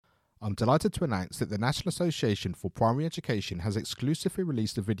I'm delighted to announce that the National Association for Primary Education has exclusively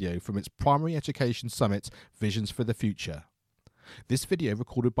released a video from its Primary Education Summit, Visions for the Future. This video,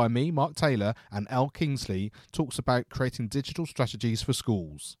 recorded by me, Mark Taylor, and Kingsley, talks about creating digital strategies for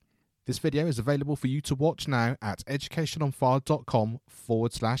schools. This video is available for you to watch now at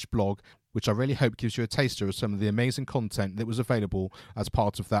educationonfire.com/blog, which I really hope gives you a taster of some of the amazing content that was available as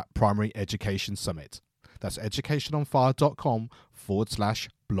part of that Primary Education Summit. That's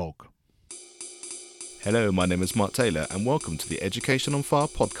educationonfire.com/blog. Hello, my name is Mark Taylor, and welcome to the Education on Fire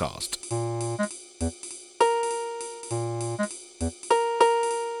podcast.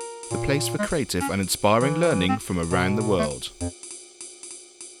 The place for creative and inspiring learning from around the world.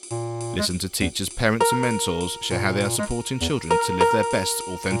 Listen to teachers, parents and mentors share how they are supporting children to live their best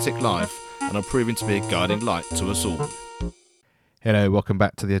authentic life and are proving to be a guiding light to us all. Hello, welcome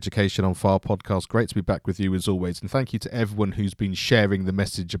back to the Education on Fire podcast. Great to be back with you as always, and thank you to everyone who's been sharing the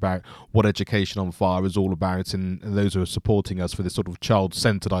message about what Education on Fire is all about, and those who are supporting us for this sort of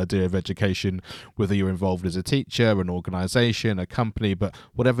child-centred idea of education, whether you're involved as a teacher, an organisation, a company, but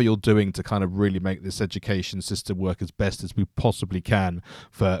whatever you're doing to kind of really make this education system work as best as we possibly can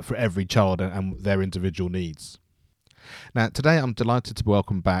for every child and their individual needs. Now, today I'm delighted to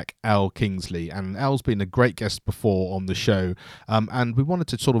welcome back Kingsley, and Al's been a great guest before on the show, and we wanted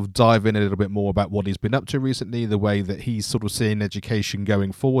to sort of dive in a little bit more about what he's been up to recently, the way that he's sort of seeing education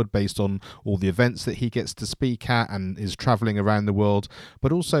going forward based on all the events that he gets to speak at and is travelling around the world,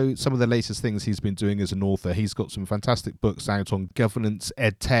 but also some of the latest things he's been doing as an author. He's got some fantastic books out on governance,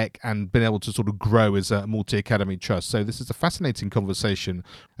 ed tech, and been able to sort of grow as a multi-academy trust. So this is a fascinating conversation,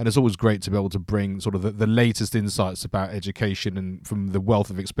 and it's always great to be able to bring sort of the latest insights about education and from the wealth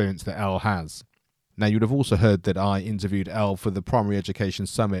of experience that Al has. Now, you'd have also heard that I interviewed Al for the Primary Education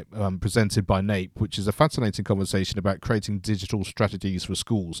Summit presented by NAPE, which is a fascinating conversation about creating digital strategies for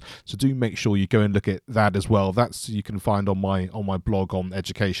schools. So do make sure you go and look at that as well. That's you can find on my blog on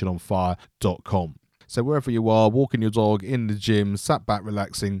educationonfire.com. So wherever you are, walking your dog, in the gym, sat back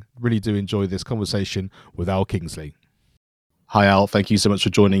relaxing, really do enjoy this conversation with Al Kingsley. Hi, Al. Thank you so much for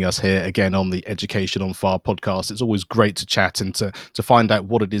joining us here again on the Education on Fire podcast. It's always great to chat and to find out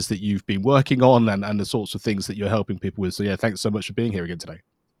what it is that you've been working on and the sorts of things that you're helping people with. So, yeah, thanks so much for being here again today.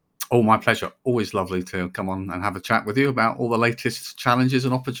 Oh, my pleasure. Always lovely to come on and have a chat with you about all the latest challenges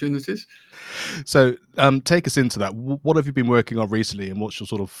and opportunities. So, take us into that. What have you been working on recently, and what's your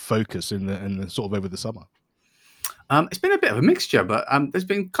sort of focus in the sort of over the summer? It's been a bit of a mixture, but there's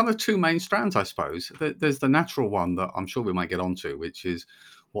been kind of two main strands, I suppose. There's the natural one that I'm sure we might get onto, which is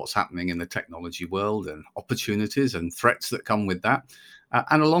what's happening in the technology world and opportunities and threats that come with that.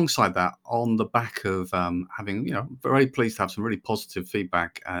 And alongside that, on the back of having, very pleased to have some really positive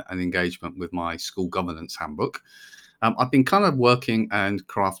feedback and engagement with my school governance handbook. I've been kind of working and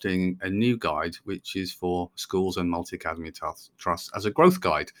crafting a new guide, which is for schools and multi-academy trusts as a growth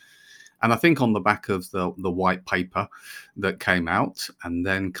guide. And I think on the back of the white paper that came out and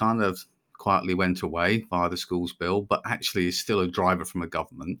then kind of quietly went away via the schools bill, but actually is still a driver from a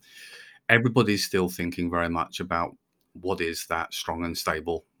government, everybody's still thinking very much about what is that strong and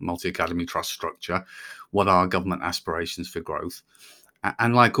stable multi-academy trust structure, what are government aspirations for growth.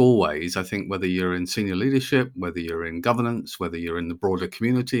 And like always, I think whether you're in senior leadership, whether you're in governance, whether you're in the broader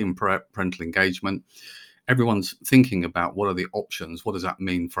community and parental engagement, everyone's thinking about what are the options, what does that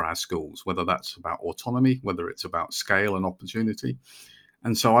mean for our schools, whether that's about autonomy, whether it's about scale and opportunity.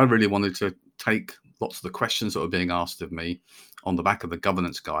 And so I really wanted to take lots of the questions that were being asked of me on the back of the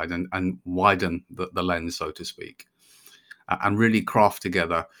governance guide and widen the lens, so to speak, and really craft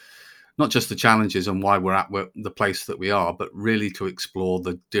together not just the challenges and why we're at the place that we are, but really to explore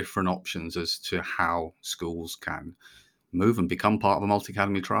the different options as to how schools can move and become part of a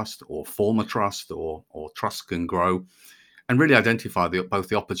multi-academy trust or form a trust or trust can grow, and really identify both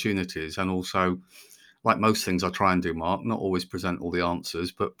the opportunities and also, like most things I try and do, Mark, not always present all the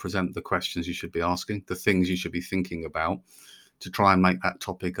answers, but present the questions you should be asking, the things you should be thinking about to try and make that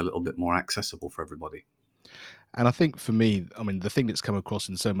topic a little bit more accessible for everybody. And I think for me, I mean, the thing that's come across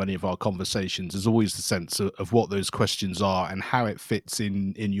in so many of our conversations is always the sense of what those questions are and how it fits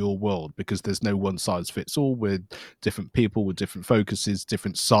in your world, because there's no one size fits all with different people, with different focuses,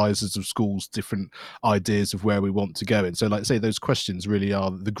 different sizes of schools, different ideas of where we want to go. And so, like I say, those questions really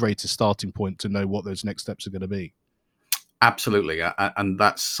are the greatest starting point to know what those next steps are going to be. Absolutely. And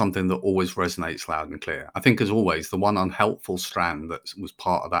that's something that always resonates loud and clear. I think, as always, the one unhelpful strand that was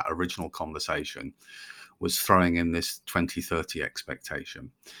part of that original conversation was throwing in this 2030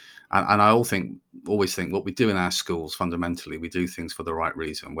 expectation. And I always think what we do in our schools, fundamentally, we do things for the right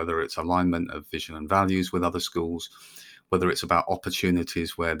reason, whether it's alignment of vision and values with other schools, whether it's about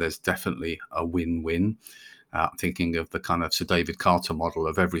opportunities where there's definitely a win-win. Thinking of the kind of Sir David Carter model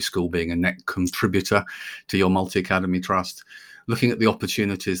of every school being a net contributor to your multi-academy trust. Looking at the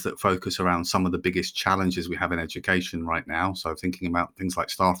opportunities that focus around some of the biggest challenges we have in education right now. So thinking about things like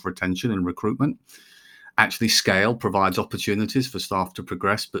staff retention and recruitment. Actually, scale provides opportunities for staff to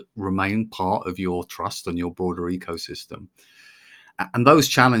progress, but remain part of your trust and your broader ecosystem. And those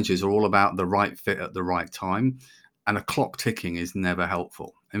challenges are all about the right fit at the right time. And a clock ticking is never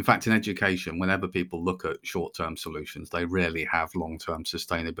helpful. In fact, in education, whenever people look at short-term solutions, they rarely have long-term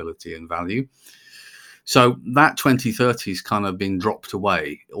sustainability and value. So that 2030 has kind of been dropped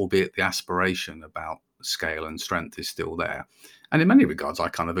away, albeit the aspiration about scale and strength is still there. And in many regards, I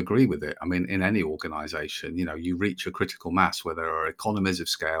kind of agree with it. I mean, in any organization, you reach a critical mass where there are economies of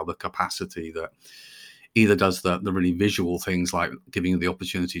scale, the capacity that either does the really visual things like giving you the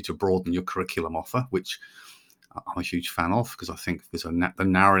opportunity to broaden your curriculum offer, which I'm a huge fan of, because I think the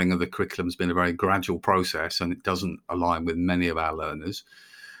narrowing of the curriculum has been a very gradual process and it doesn't align with many of our learners,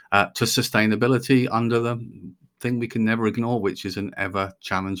 to sustainability under the thing we can never ignore, which is an ever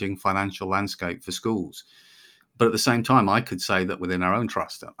challenging financial landscape for schools. But at the same time, I could say that within our own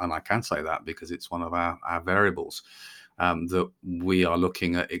trust, and I can say that because it's one of our variables, that we are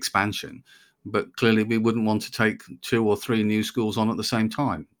looking at expansion. But clearly, we wouldn't want to take 2 or 3 new schools on at the same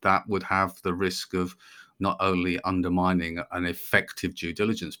time. That would have the risk of not only undermining an effective due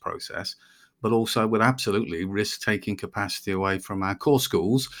diligence process, but also would absolutely risk taking capacity away from our core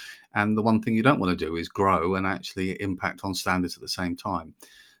schools. And the one thing you don't want to do is grow and actually impact on standards at the same time.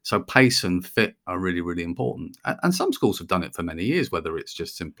 So pace and fit are really, really important. And some schools have done it for many years, whether it's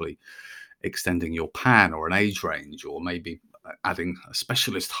just simply extending your PAN or an age range, or maybe adding a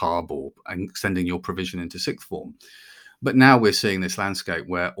specialist hub or extending your provision into sixth form. But now we're seeing this landscape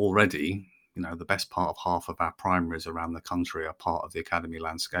where already, the best part of half of our primaries around the country are part of the academy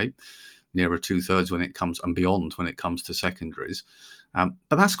landscape, nearer 2/3 when it comes and beyond when it comes to secondaries. But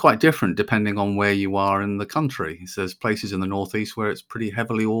that's quite different depending on where you are in the country. So there's places in the northeast where it's pretty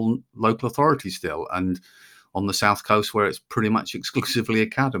heavily all local authority still, and on the south coast where it's pretty much exclusively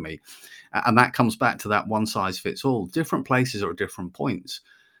academy. And that comes back to that one size fits all. Different places are at different points.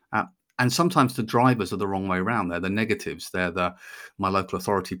 Uh, and sometimes the drivers are the wrong way around. They're the negatives. My local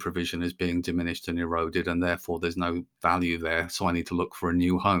authority provision is being diminished and eroded, and therefore there's no value there. So I need to look for a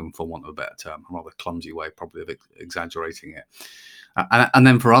new home, for want of a better term. A rather clumsy way, probably, of exaggerating it. And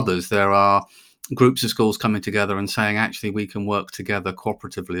then for others, there are groups of schools coming together and saying, actually, we can work together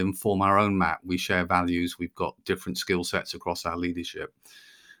cooperatively and form our own map. We share values. We've got different skill sets across our leadership.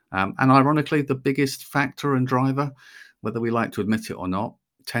 And ironically, the biggest factor and driver, whether we like to admit it or not,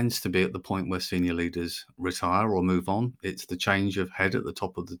 tends to be at the point where senior leaders retire or move on. It's the change of head at the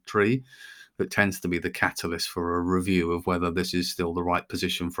top of the tree that tends to be the catalyst for a review of whether this is still the right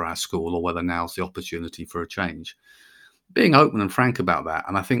position for our school or whether now's the opportunity for a change. Being open and frank about that,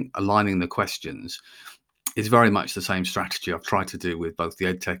 and I think aligning the questions, is very much the same strategy I've tried to do with both the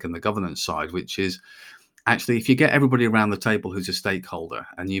EdTech and the governance side, which is actually, if you get everybody around the table who's a stakeholder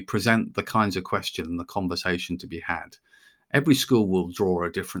and you present the kinds of question and the conversation to be had, every school will draw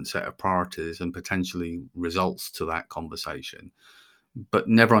a different set of priorities and potentially results to that conversation. But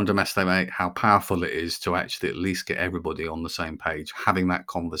never underestimate how powerful it is to actually at least get everybody on the same page, having that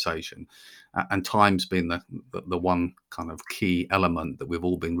conversation. And time's been the one kind of key element that we've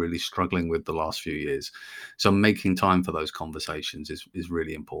all been really struggling with the last few years. So making time for those conversations is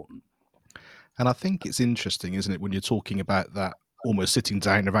really important. And I think it's interesting, isn't it, when you're talking about that, almost sitting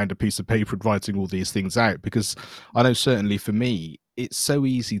down around a piece of paper and writing all these things out, because I know certainly for me, it's so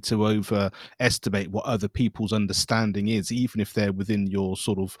easy to overestimate what other people's understanding is, even if they're within your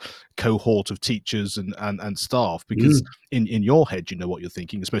sort of cohort of teachers and staff, because in your head, you know what you're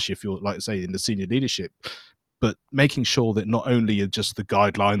thinking, especially if you're, like I say, in the senior leadership. But making sure that not only are just the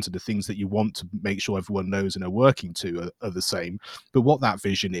guidelines and the things that you want to make sure everyone knows and are working to are the same, but what that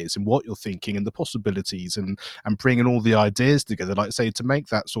vision is and what you're thinking and the possibilities and bringing all the ideas together, like I say, to make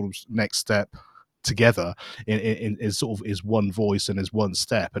that sort of next step together in is sort of is one voice and is one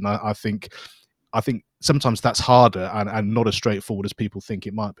step. And I think sometimes that's harder and not as straightforward as people think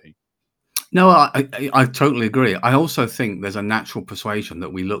it might be. No, I totally agree. I also think there's a natural persuasion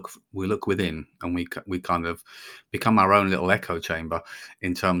that we look within, and we kind of become our own little echo chamber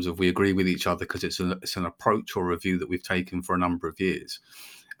in terms of we agree with each other because it's an approach or review that we've taken for a number of years.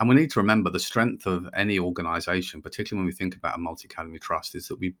 And we need to remember the strength of any organization, particularly when we think about a multi-academy trust, is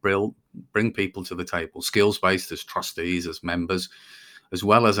that we bring people to the table, skills-based as trustees, as members, as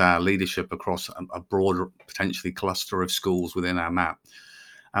well as our leadership across a broader, potentially cluster of schools within our map.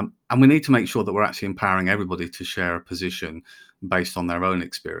 And we need to make sure that we're actually empowering everybody to share a position based on their own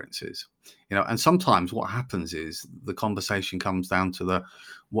experiences. And sometimes what happens is the conversation comes down to the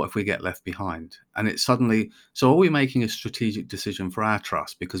what if we get left behind? And it's suddenly, so are we making a strategic decision for our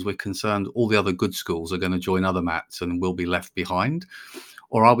trust because we're concerned all the other good schools are going to join other mats and we'll be left behind?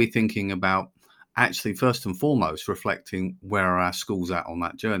 Or are we thinking about actually first and foremost reflecting where are our schools at on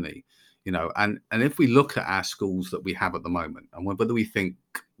that journey? And if we look at our schools that we have at the moment and whether we think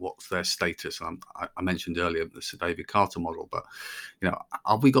what's their status, and I mentioned earlier the Sir David Carter model, but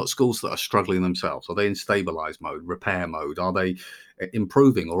have we got schools that are struggling themselves? Are they in stabilize mode, repair mode? Are they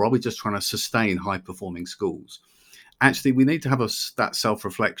improving, or are we just trying to sustain high performing schools? Actually, we need to have that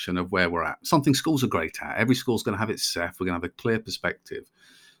self-reflection of where we're at. Something schools are great at. Every school's going to have its SEF. We're going to have a clear perspective.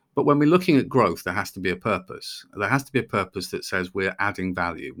 But when we're looking at growth, there has to be a purpose. There has to be a purpose that says we're adding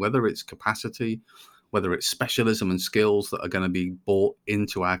value, whether it's capacity, whether it's specialism and skills that are going to be brought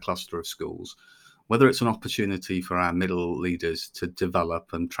into our cluster of schools, whether it's an opportunity for our middle leaders to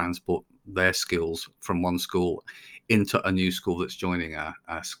develop and transport their skills from one school into a new school that's joining our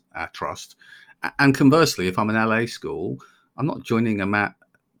trust. And conversely, if I'm an LA school, I'm not joining a MAT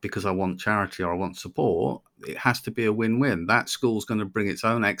because I want charity or I want support. It has to be a win-win. That school's going to bring its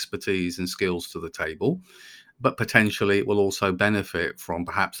own expertise and skills to the table, but potentially it will also benefit from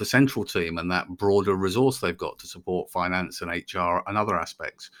perhaps the central team and that broader resource they've got to support finance and HR and other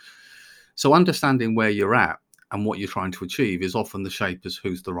aspects. So understanding where you're at and what you're trying to achieve is often the shape as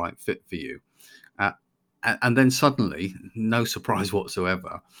who's the right fit for you. Uh, and then suddenly, no surprise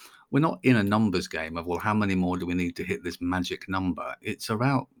whatsoever, we're not in a numbers game of, well, how many more do we need to hit this magic number? It's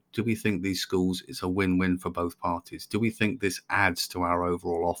about, do we think these schools, it's a win-win for both parties? Do we think this adds to our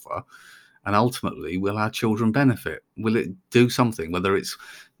overall offer? And ultimately, will our children benefit? Will it do something, whether it's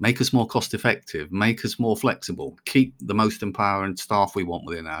make us more cost effective, make us more flexible, keep the most empowering staff we want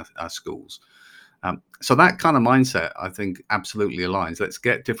within our schools? So that kind of mindset, I think, absolutely aligns. Let's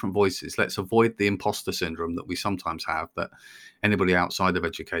get different voices. Let's avoid the imposter syndrome that we sometimes have, that anybody outside of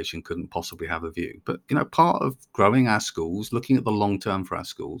education couldn't possibly have a view. But, part of growing our schools, looking at the long term for our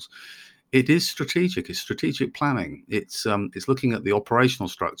schools, it is strategic. It's strategic planning. It's looking at the operational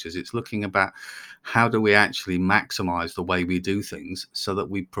structures. It's looking about how do we actually maximize the way we do things so that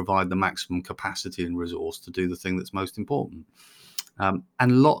we provide the maximum capacity and resource to do the thing that's most important.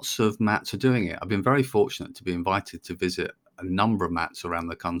 And lots of mats are doing it. I've been very fortunate to be invited to visit a number of mats around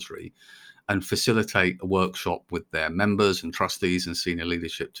the country and facilitate a workshop with their members and trustees and senior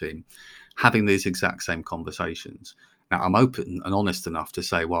leadership team, having these exact same conversations. Now, I'm open and honest enough to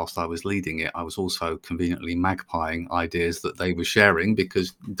say, whilst I was leading it, I was also conveniently magpieing ideas that they were sharing,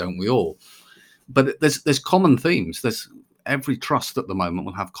 because don't we all? But there's common themes. There's every trust at the moment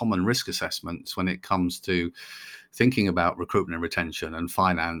will have common risk assessments when it comes to thinking about recruitment and retention and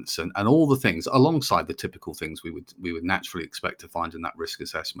finance and all the things alongside the typical things we would naturally expect to find in that risk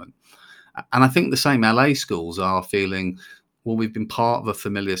assessment. And I think the same LA schools are feeling, well, we've been part of a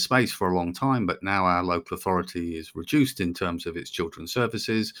familiar space for a long time, but now our local authority is reduced in terms of its children's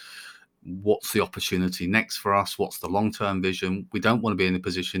services. What's the opportunity next for us? What's the long-term vision? We don't want to be in a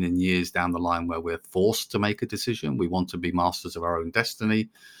position in years down the line where we're forced to make a decision. We want to be masters of our own destiny.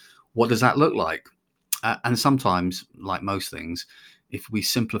 What does that look like? And sometimes, like most things, if we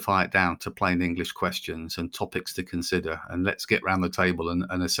simplify it down to plain English questions and topics to consider, and let's get round the table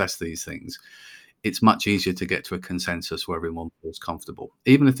and assess these things, it's much easier to get to a consensus where everyone feels comfortable.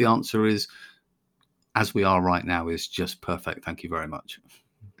 Even if the answer is, as we are right now, is just perfect. Thank you very much.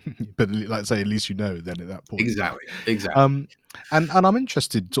 But like I say, at least then at that point. Exactly. And I'm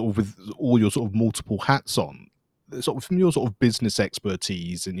interested, sort of, with all your sort of multiple hats on, sort of from your sort of business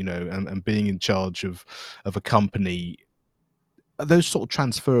expertise and and being in charge of a company. Are those sort of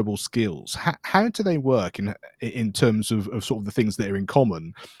transferable skills, how do they work in terms of sort of the things that are in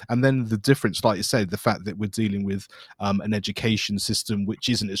common, and then the difference, like you said, the fact that we're dealing with an education system which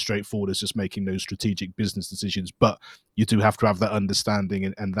isn't as straightforward as just making those strategic business decisions, but you do have to have that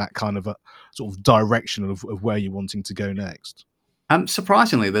understanding and that kind of a sort of direction of where you're wanting to go next.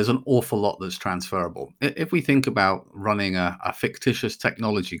 Surprisingly, there's an awful lot that's transferable. If we think about running a fictitious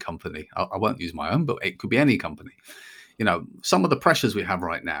technology company, I won't use my own, but it could be any company. Some of the pressures we have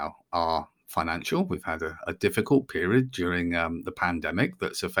right now are financial. We've had a difficult period during the pandemic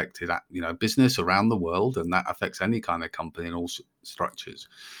that's affected business around the world, and that affects any kind of company in all structures.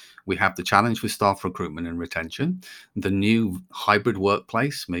 We have the challenge with staff recruitment and retention. The new hybrid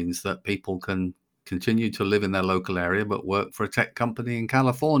workplace means that people can continue to live in their local area but work for a tech company in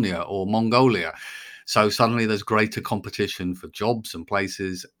California or Mongolia. So suddenly there's greater competition for jobs and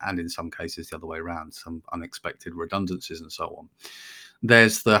places, and in some cases the other way around, some unexpected redundancies and so on.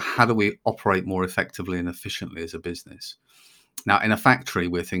 There's the how do we operate more effectively and efficiently as a business. Now, in a factory,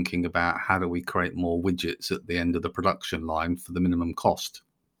 we're thinking about how do we create more widgets at the end of the production line for the minimum cost.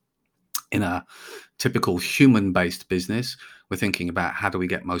 In a typical human-based business, we're thinking about how do we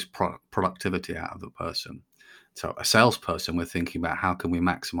get most productivity out of the person. So a salesperson, we're thinking about how can we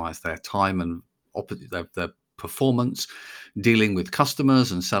maximize their time and their performance dealing with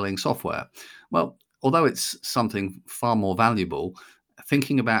customers and selling software. Well, although it's something far more valuable,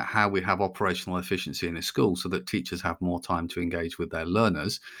 thinking about how we have operational efficiency in a school so that teachers have more time to engage with their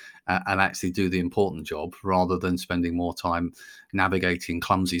learners and actually do the important job rather than spending more time navigating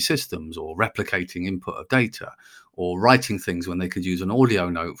clumsy systems or replicating input of data or writing things when they could use an audio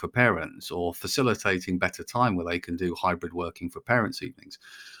note for parents or facilitating better time where they can do hybrid working for parents' evenings.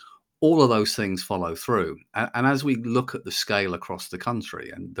 All of those things follow through. And as we look at the scale across the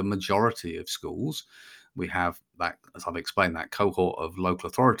country and the majority of schools, we have that, as I've explained, that cohort of local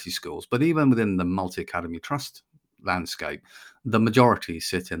authority schools. But even within the multi-academy trust landscape, the majority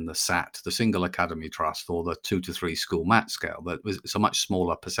sit in the SAT, the single academy trust, or the 2 to 3 school MAT scale. That it's a much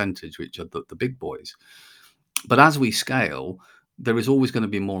smaller percentage, which are the big boys. But as we scale, there is always going to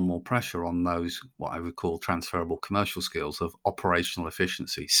be more and more pressure on those, what I would call transferable commercial skills of operational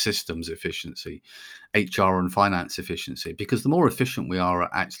efficiency, systems efficiency, HR and finance efficiency. Because the more efficient we are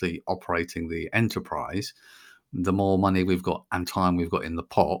at actually operating the enterprise, the more money we've got and time we've got in the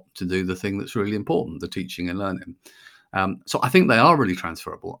pot to do the thing that's really important, the teaching and learning. So I think they are really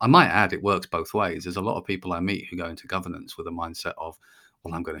transferable. I might add it works both ways. There's a lot of people I meet who go into governance with a mindset of,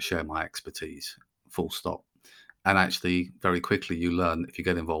 well, I'm going to share my expertise, full stop. And actually, very quickly, you learn if you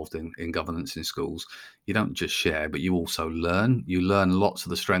get involved in governance in schools, you don't just share, but you also learn. You learn lots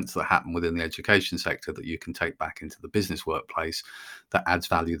of the strengths that happen within the education sector that you can take back into the business workplace that adds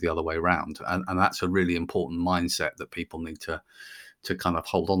value the other way around. And that's a really important mindset that people need to kind of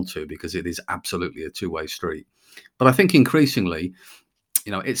hold on to because it is absolutely a two-way street. But I think increasingly,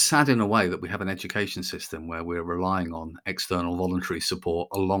 it's sad in a way that we have an education system where we're relying on external voluntary support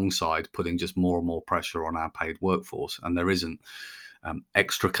alongside putting just more and more pressure on our paid workforce. And there isn't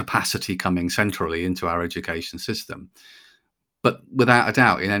extra capacity coming centrally into our education system. But without a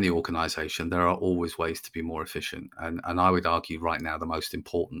doubt, in any organization, there are always ways to be more efficient. And I would argue right now, the most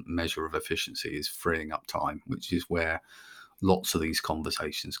important measure of efficiency is freeing up time, which is where lots of these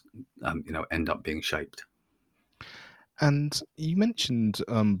conversations, end up being shaped. And you mentioned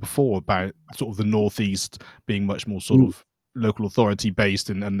before about sort of the Northeast being much more sort of local authority based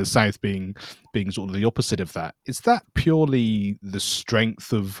and the South being sort of the opposite of that. Is that purely the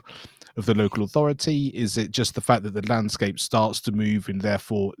strength of the local authority? Is it just the fact that the landscape starts to move and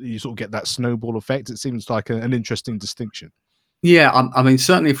therefore you sort of get that snowball effect? It seems like an interesting distinction. Yeah, I mean,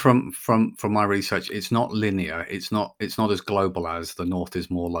 certainly from my research, it's not linear. It's not as global as the North is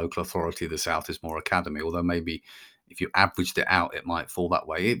more local authority, the South is more academy. Although maybe if you averaged it out, it might fall that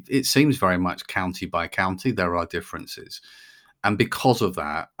way. It seems very much county by county. There are differences, and because of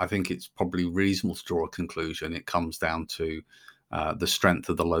that, I think it's probably reasonable to draw a conclusion. It comes down to the strength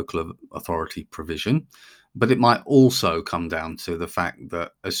of the local authority provision. But it might also come down to the fact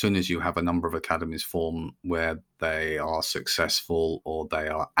that as soon as you have a number of academies form where they are successful or they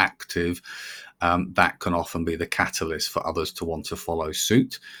are active, that can often be the catalyst for others to want to follow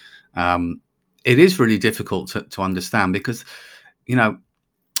suit. It is really difficult to understand because, you know,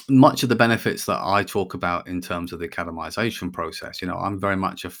 much of the benefits that I talk about in terms of the academization process, I'm very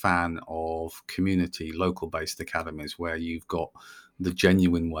much a fan of community, local based academies where you've got the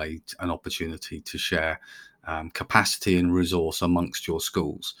genuine way and opportunity to share capacity and resource amongst your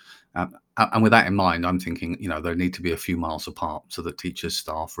schools. And with that in mind, I'm thinking, there need to be a few miles apart so that teachers,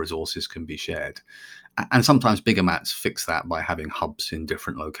 staff, resources can be shared. And sometimes bigger mats fix that by having hubs in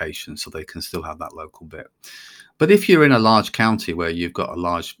different locations so they can still have that local bit. But if you're in a large county where you've got a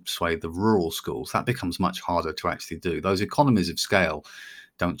large swathe of rural schools, that becomes much harder to actually do. Those economies of scale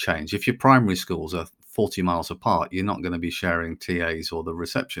don't change. If your primary schools are 40 miles apart, you're not going to be sharing TAs or the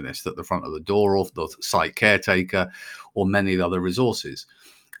receptionist at the front of the door or the site caretaker or many other resources.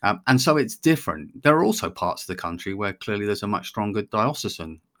 And so it's different. There are also parts of the country where clearly there's a much stronger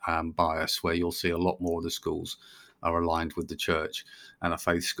diocesan bias, where you'll see a lot more of the schools are aligned with the church and are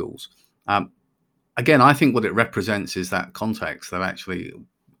faith schools. Again, I think what it represents is that context that actually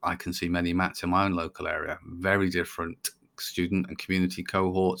I can see many mats in my own local area, very different student and community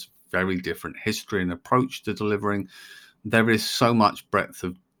cohorts, very different history and approach to delivering. There is so much breadth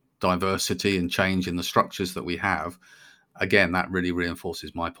of diversity and change in the structures that we have. Again, that really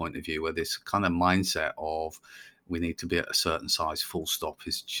reinforces my point of view, where this kind of mindset of we need to be at a certain size full stop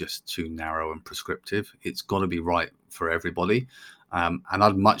is just too narrow and prescriptive. It's got to be right for everybody. And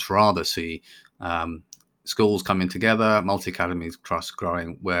I'd much rather see schools coming together, multi-academy trusts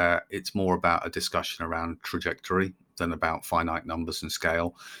growing, where it's more about a discussion around trajectory than about finite numbers and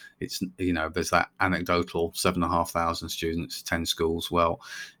scale. It's, there's that anecdotal 7,500 students, 10 schools. Well,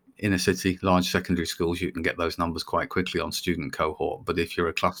 in a city, large secondary schools, you can get those numbers quite quickly on student cohort. But if you're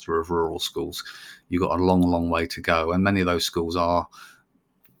a cluster of rural schools, you've got a long, long way to go. And many of those schools are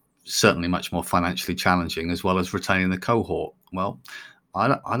certainly much more financially challenging, as well as retaining the cohort. Well,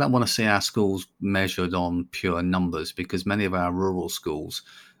 I don't want to see our schools measured on pure numbers, because many of our rural schools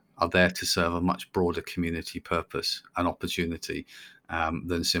are there to serve a much broader community purpose and opportunity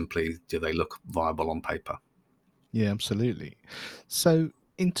than simply do they look viable on paper. Yeah, absolutely. So,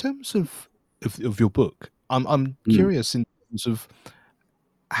 in terms of your book, I'm Mm. curious in terms of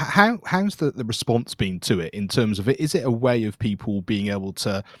how's the response been to it in terms of it? Is it a way of people being able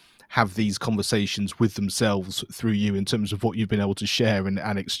to have these conversations with themselves through you in terms of what you've been able to share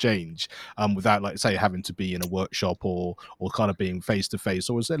and exchange, without, like, say, having to be in a workshop or kind of being face to face,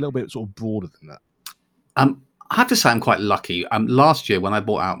 or is it a little bit sort of broader than that? I have to say I'm quite lucky. Last year when I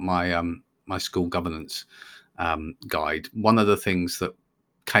brought out my school governance guide, one of the things that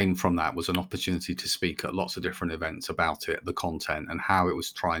came from that was an opportunity to speak at lots of different events about it, the content, and how it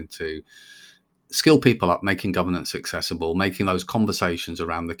was trying to skill people up, making governance accessible, making those conversations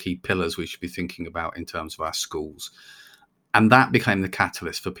around the key pillars we should be thinking about in terms of our schools. And that became the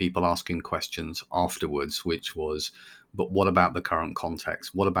catalyst for people asking questions afterwards, which was, but what about the current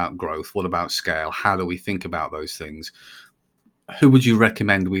context? What about growth? What about scale? How do we think about those things? Who would you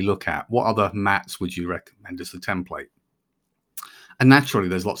recommend we look at? What other mats would you recommend as a template? And naturally,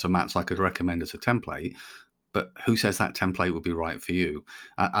 there's lots of mats I could recommend as a template, but who says that template would be right for you?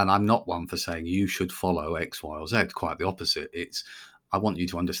 And I'm not one for saying you should follow X, Y, or Z. Quite the opposite. It's, I want you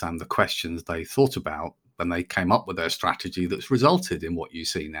to understand the questions they thought about when they came up with their strategy that's resulted in what you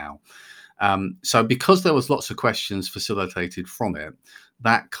see now. So because there was lots of questions facilitated from it,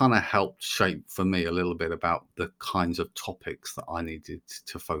 that kind of helped shape for me a little bit about the kinds of topics that I needed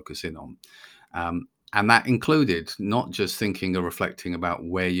to focus in on. And that included not just thinking or reflecting about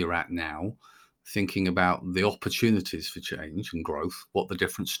where you're at now, thinking about the opportunities for change and growth, what the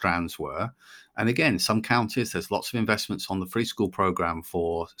different strands were. And again, some counties, there's lots of investments on the free school program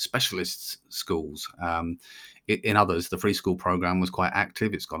for specialist schools. In others, the free school program was quite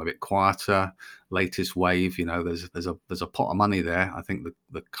active. It's gone a bit quieter. Latest wave, there's a pot of money there. I think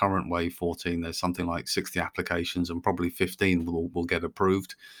the current wave 14, there's something like 60 applications, and probably 15 will get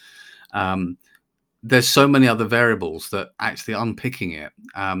approved. There's so many other variables that actually unpicking it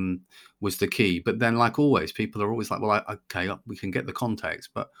was the key. But then, like always, people are always like, well, okay, we can get the context,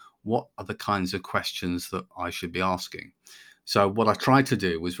 but what are the kinds of questions that I should be asking? So what I tried to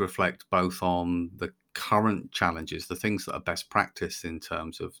do was reflect both on the current challenges, the things that are best practice in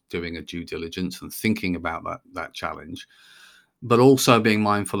terms of doing a due diligence and thinking about that challenge, but also being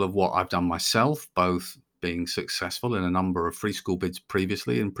mindful of what I've done myself, both being successful in a number of free school bids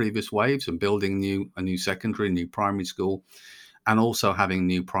previously in previous waves and building a new secondary, new primary school, and also having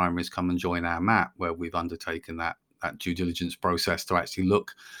new primaries come and join our MAT, where we've undertaken that due diligence process to actually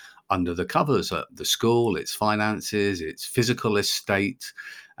look under the covers at the school, its finances, its physical estate,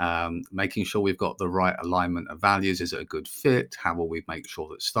 making sure we've got the right alignment of values. Is it a good fit? How will we make sure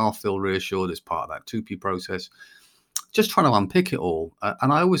that staff feel reassured as part of that 2P process? Just trying to unpick it all.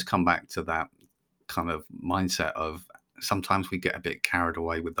 And I always come back to that kind of mindset of, sometimes we get a bit carried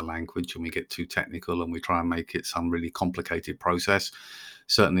away with the language and we get too technical and we try and make it some really complicated process.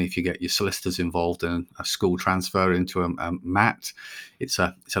 Certainly, if you get your solicitors involved in a school transfer into a MAT, it's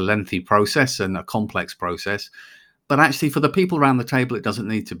a lengthy process and a complex process. But actually, for the people around the table, it doesn't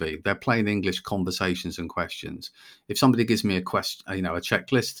need to be. They're plain English conversations and questions. If somebody gives me a question, a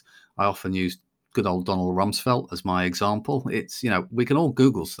checklist, I often use good old Donald Rumsfeld as my example. It's, we can all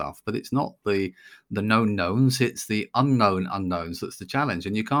Google stuff, but it's not the known knowns. It's the unknown unknowns that's the challenge.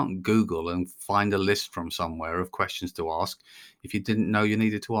 And you can't Google and find a list from somewhere of questions to ask if you didn't know you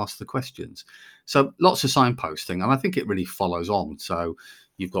needed to ask the questions. So lots of signposting, and I think it really follows on. So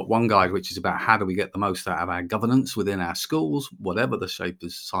you've got one guide, which is about how do we get the most out of our governance within our schools, whatever the shape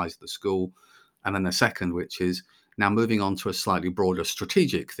and size of the school. And then the second, which is now moving on to a slightly broader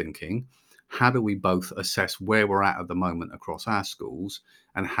strategic thinking. How do we both assess where we're at the moment across our schools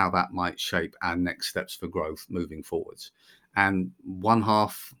and how that might shape our next steps for growth moving forwards? And one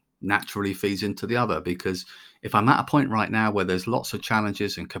half naturally feeds into the other, because if I'm at a point right now where there's lots of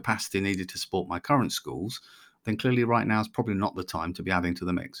challenges and capacity needed to support my current schools, then clearly right now is probably not the time to be adding to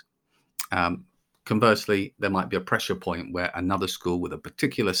the mix. Conversely, there might be a pressure point where another school with a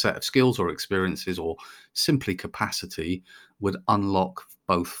particular set of skills or experiences or simply capacity would unlock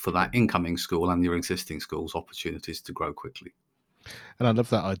both for that incoming school and your existing school's opportunities to grow quickly. And I love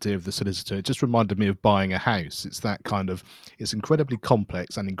that idea of the solicitor. It just reminded me of buying a house. It's that kind of, it's incredibly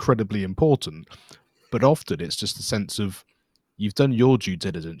complex and incredibly important, but often it's just a sense of you've done your due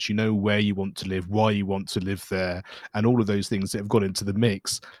diligence, you know where you want to live, why you want to live there, and all of those things that have gone into the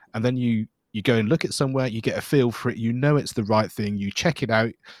mix. And then you go and look at somewhere, you get a feel for it, you know it's the right thing, you check it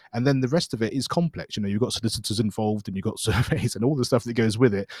out, and then the rest of it is complex. You know, you've got solicitors involved and you've got surveys and all the stuff that goes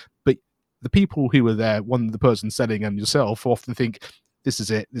with it. But the people who are there, the person selling and yourself, often think this is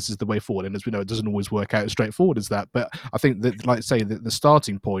it, this is the way forward. And as we know, it doesn't always work out as straightforward as that. But I think that, like I say, that the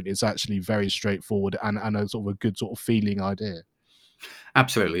starting point is actually very straightforward and a sort of a good sort of feeling idea.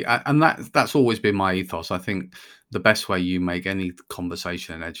 Absolutely, and that's always been my ethos. I think the best way you make any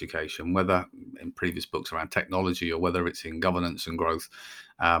conversation in education, whether in previous books around technology or whether it's in governance and growth,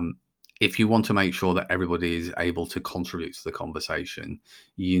 um, if you want to make sure that everybody is able to contribute to the conversation,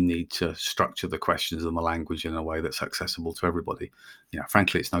 you need to structure the questions and the language in a way that's accessible to everybody.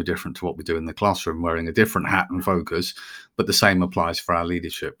 Frankly, it's no different to what we do in the classroom, wearing a different hat and focus, but the same applies for our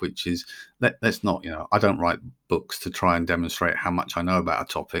leadership, which is let's not, I don't write books to try and demonstrate how much I know about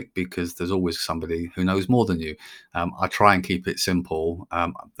a topic, because there's always somebody who knows more than you. I try and keep it simple.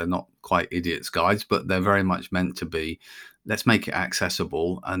 They're not quite idiots' guides, but they're very much meant to be. Let's make it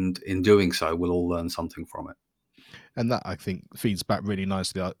accessible, and in doing so, we'll all learn something from it. And that, I think, feeds back really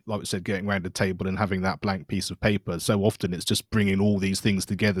nicely. Like we said, getting around the table and having that blank piece of paper. So often it's just bringing all these things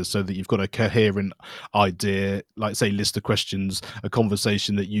together so that you've got a coherent idea, like say, list of questions, a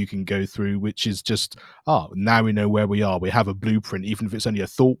conversation that you can go through, which is just, now we know where we are. We have a blueprint, even if it's only a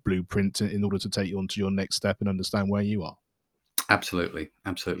thought blueprint, in order to take you on to your next step and understand where you are. Absolutely,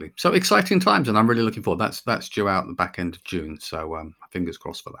 absolutely. So exciting times, and I'm really looking forward. That's due out the back end of June, so fingers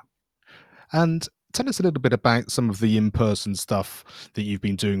crossed for that. And tell us a little bit about some of the in-person stuff that you've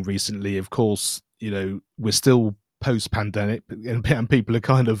been doing recently. Of course, we're still post-pandemic, and people are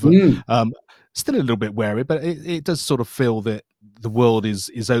kind of Mm. um, still a little bit wary, but it does sort of feel that the world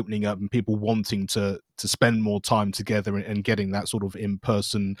is opening up and people wanting to spend more time together and getting that sort of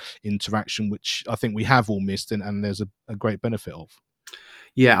in-person interaction, which I think we have all missed, and there's a great benefit of.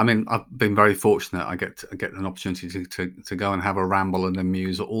 Yeah, I mean, I've been very fortunate. I get an opportunity to go and have a ramble and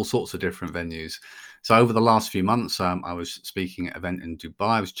amuse at all sorts of different venues. So over the last few months, I was speaking at an event in Dubai.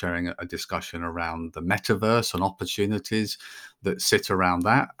 I was chairing a discussion around the metaverse and opportunities that sit around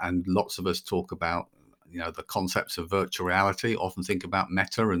that. And lots of us talk about, the concepts of virtual reality. Often think about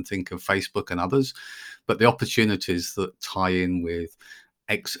Meta and think of Facebook and others, but the opportunities that tie in with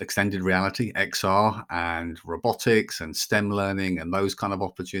extended reality, XR, and robotics and STEM learning and those kind of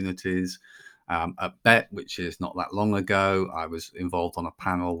opportunities. At BET, which is not that long ago, I was involved on a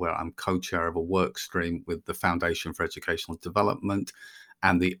panel where I'm co-chair of a work stream with the Foundation for Educational Development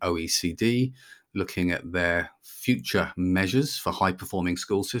and the OECD, looking at their future measures for high-performing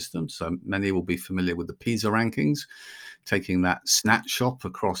school systems. So many will be familiar with the PISA rankings, taking that snapshot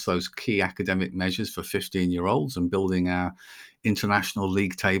across those key academic measures for 15-year-olds and building our international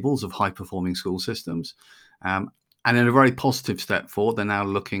league tables of high-performing school systems. And in a very positive step forward, they're now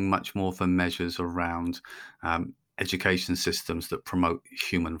looking much more for measures around education systems that promote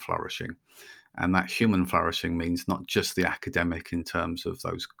human flourishing. And that human flourishing means not just the academic in terms of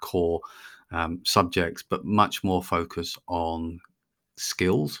those core subjects, but much more focus on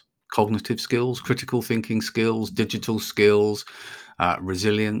skills, cognitive skills, critical thinking skills, digital skills,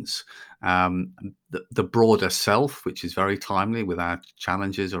 resilience, um, the broader self, which is very timely with our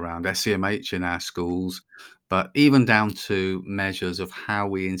challenges around SEMH in our schools, but even down to measures of how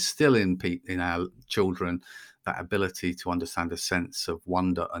we instill in our children that ability to understand a sense of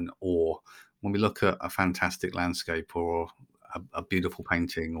wonder and awe. When we look at a fantastic landscape or a beautiful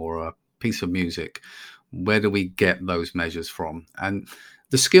painting or a piece of music, where do we get those measures from? And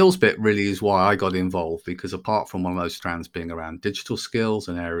the skills bit really is why I got involved, because apart from one of those strands being around digital skills,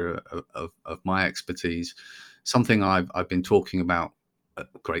 an area of my expertise, something I've been talking about a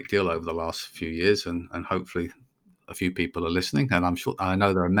great deal over the last few years, and hopefully a few people are listening, and I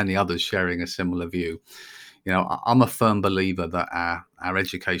know there are many others sharing a similar view. I'm a firm believer that our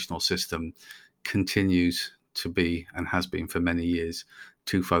educational system continues to be, and has been for many years,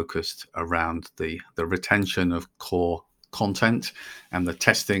 too focused around the retention of core content, and the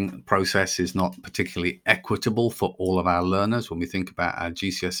testing process is not particularly equitable for all of our learners when we think about our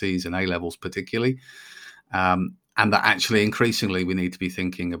GCSEs and A levels particularly. And that actually increasingly we need to be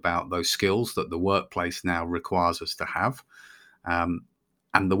thinking about those skills that the workplace now requires us to have. Um,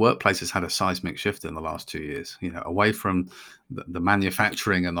 And the workplace has had a seismic shift in the last 2 years, away from the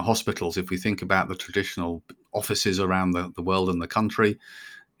manufacturing and the hospitals. If we think about the traditional offices around the world and the country,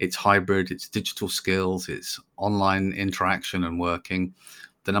 it's hybrid, it's digital skills, it's online interaction and working.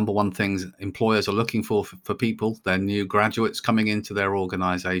 The number one things employers are looking for people, their new graduates coming into their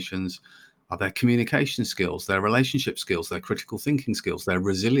organizations, are their communication skills, their relationship skills, their critical thinking skills, their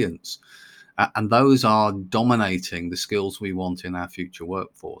resilience. And those are dominating the skills we want in our future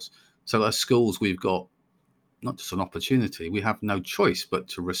workforce. So as schools, we've got not just an opportunity, we have no choice but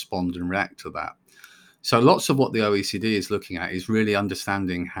to respond and react to that. So lots of what the OECD is looking at is really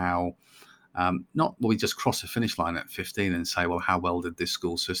understanding how, not will we just cross a finish line at 15 and say, well, how well did this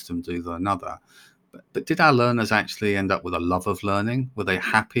school system do than another? But did our learners actually end up with a love of learning? Were they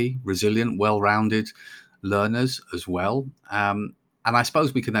happy, resilient, well-rounded learners as well? And I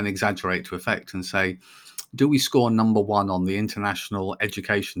suppose we can then exaggerate to effect and say, do we score number one on the international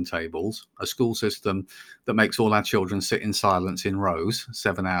education tables, a school system that makes all our children sit in silence in rows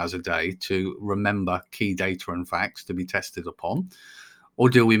 7 hours a day to remember key data and facts to be tested upon?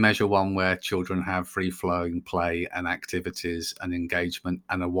 Or do we measure one where children have free-flowing play and activities and engagement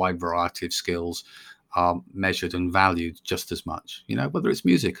and a wide variety of skills are measured and valued just as much, whether it's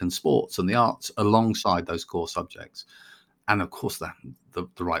music and sports and the arts alongside those core subjects? And of course, the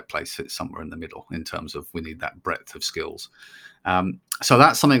right place sits somewhere in the middle in terms of we need that breadth of skills. So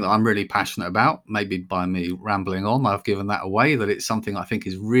that's something that I'm really passionate about. Maybe by me rambling on, I've given that away, that it's something I think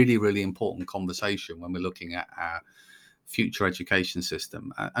is really, really important conversation when we're looking at our future education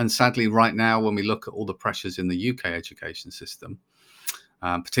system. And sadly, right now, when we look at all the pressures in the UK education system,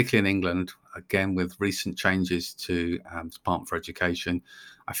 particularly in England, again, with recent changes to Department for Education,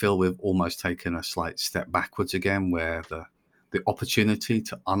 I feel we've almost taken a slight step backwards again, where the opportunity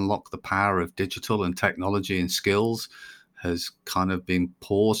to unlock the power of digital and technology and skills has kind of been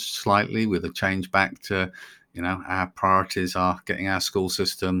paused slightly, with a change back to, our priorities are getting our school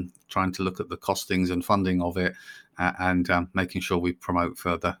system, trying to look at the costings and funding of it, and making sure we promote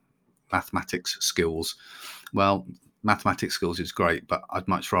further mathematics skills. Well, mathematics skills is great, but I'd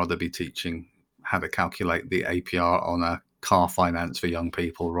much rather be teaching how to calculate the APR on a car finance for young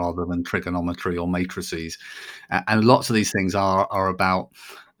people rather than trigonometry or matrices. And lots of these things are about,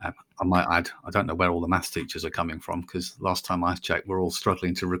 I might add, I don't know where all the maths teachers are coming from, because last time I checked, we're all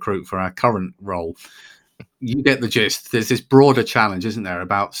struggling to recruit for our current role. You get the gist. There's this broader challenge, isn't there,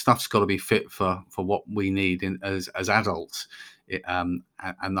 about stuff's got to be fit for what we need as adults. And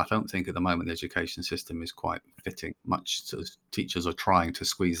I don't think at the moment the education system is quite fitting, much as teachers are trying to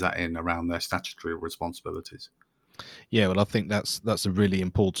squeeze that in around their statutory responsibilities. Yeah, well, I think that's a really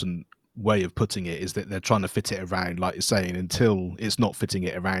important way of putting it, is that they're trying to fit it around, like you're saying, until it's not fitting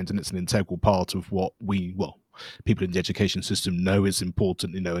it around and it's an integral part of what people in the education system know is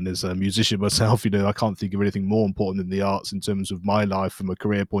important, and as a musician myself, I can't think of anything more important than the arts in terms of my life from a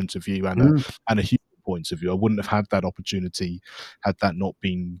career point of view and a human point of view. I wouldn't have had that opportunity had that not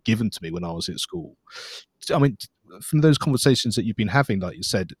been given to me when I was at school. I mean, from those conversations that you've been having, like you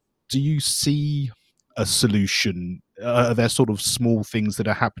said, do you see a solution? Are there sort of small things that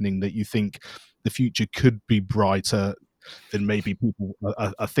are happening that you think the future could be brighter than maybe people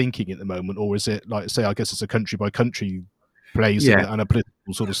are thinking at the moment? Or is it, like I say, I guess it's a country by country place and Yeah, a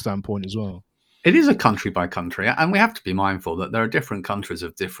political sort of standpoint as well? it is a country by country, and we have to be mindful that there are different countries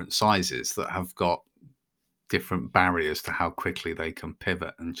of different sizes that have got different barriers to how quickly they can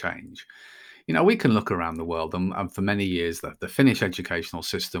pivot and change. We can look around the world, and for many years, the Finnish educational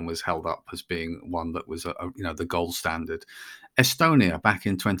system was held up as being one that was, the gold standard. Estonia, back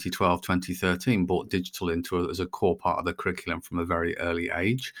in 2012, 2013, brought digital into as a core part of the curriculum from a very early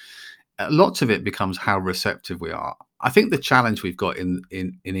age. Lots of it becomes how receptive we are. I think the challenge we've got in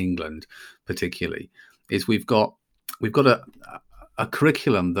England, particularly, is we've got a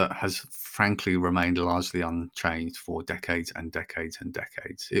curriculum that has frankly remained largely unchanged for decades and decades and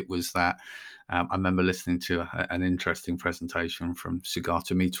decades. It was that I remember listening to an interesting presentation from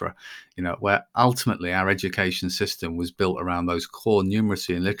Sugata Mitra, where ultimately our education system was built around those core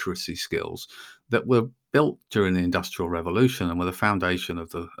numeracy and literacy skills that were built during the Industrial Revolution and were the foundation of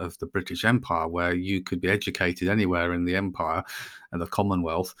the British Empire, where you could be educated anywhere in the empire and the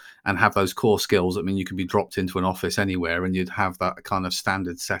Commonwealth and have those core skills. I mean, you could be dropped into an office anywhere and you'd have that kind of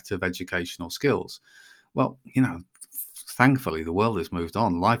standard set of educational skills. Well, thankfully the world has moved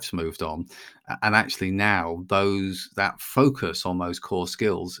on, life's moved on, and actually now that focus on those core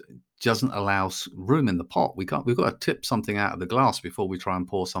skills doesn't allow room in the pot. We've got to tip something out of the glass before we try and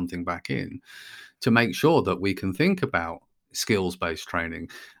pour something back in, to make sure that we can think about skills-based training,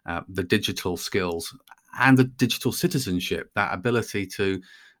 the digital skills, and the digital citizenship, that ability to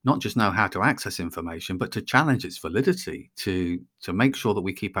not just know how to access information, but to challenge its validity, to make sure that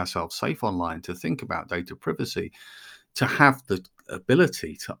we keep ourselves safe online, to think about data privacy, to have the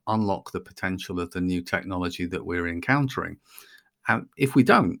ability to unlock the potential of the new technology that we're encountering. And if we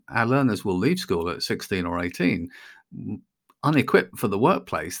don't, our learners will leave school at 16 or 18 unequipped for the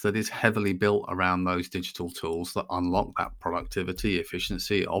workplace that is heavily built around those digital tools that unlock that productivity,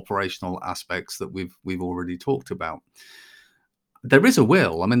 efficiency, operational aspects that we've already talked about. There is a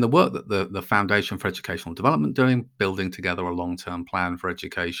will. I mean, the work that the Foundation for Educational Development doing, building together a long-term plan for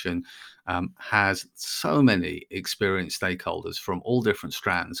education, has so many experienced stakeholders from all different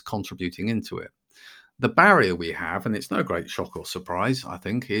strands contributing into it. The barrier we have, and it's no great shock or surprise, I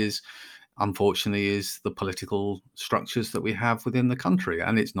think, is unfortunately is the political structures that we have within the country,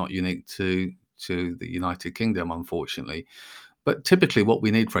 and it's not unique to the United Kingdom, unfortunately. But typically, what we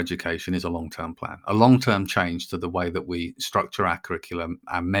need for education is a long-term plan, a long-term change to the way that we structure our curriculum,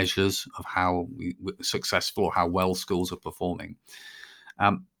 our measures of how successful or how well schools are performing.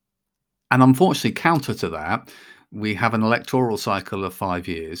 Um, and unfortunately, counter to that, we have an electoral cycle of 5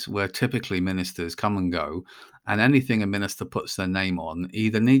 years where typically ministers come and go, and anything a minister puts their name on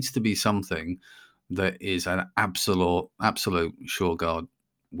either needs to be something that is an absolute sure God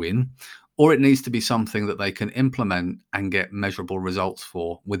win, or it needs to be something that they can implement and get measurable results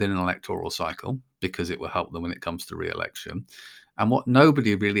for within an electoral cycle because it will help them when it comes to re-election. And what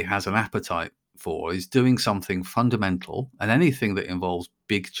nobody really has an appetite for is doing something fundamental, and anything that involves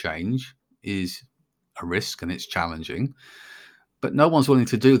big change is a risk and it's challenging. But no one's willing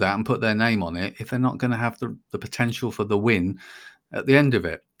to do that and put their name on it if they're not going to have the potential for the win at the end of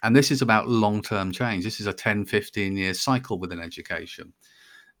it. And this is about long-term change. This is a 10, 15-year cycle within education.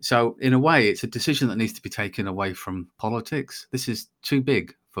 So in a way, it's a decision that needs to be taken away from politics. This is too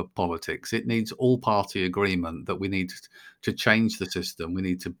big for politics. It needs all party agreement that we need to change the system. We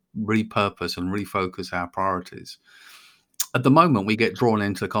need to repurpose and refocus our priorities. At the moment, we get drawn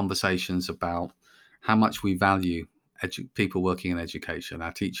into conversations about how much we value people working in education,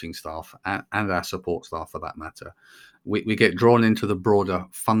 our teaching staff, and our support staff for that matter. We get drawn into the broader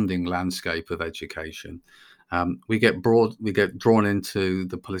funding landscape of education. We get drawn into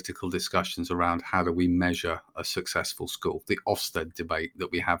the political discussions around how do we measure a successful school, the Ofsted debate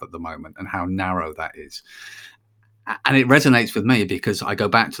that we have at the moment, and how narrow that is. And it resonates with me because I go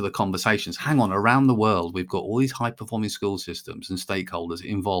back to the conversations. Hang on, around the world, we've got all these high-performing school systems and stakeholders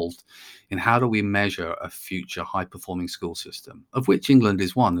involved in how do we measure a future high-performing school system, of which England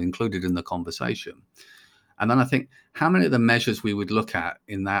is one, included in the conversation. And then I think how many of the measures we would look at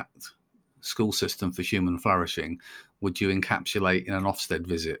in that school system for human flourishing would you encapsulate in an Ofsted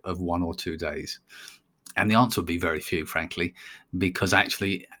visit of 1 or 2 days? And the answer would be very few, frankly, because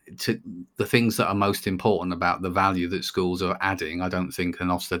actually the things that are most important about the value that schools are adding, I don't think an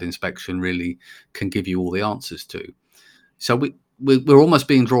Ofsted inspection really can give you all the answers to. So we're almost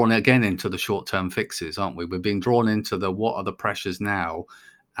being drawn again into the short-term fixes, aren't we? We're being drawn into the what are the pressures now,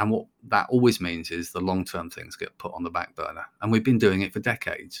 and what that always means is the long-term things get put on the back burner. And we've been doing it for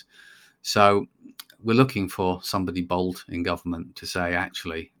decades. So we're looking for somebody bold in government to say,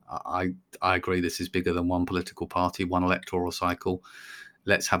 actually, I agree this is bigger than one political party, one electoral cycle.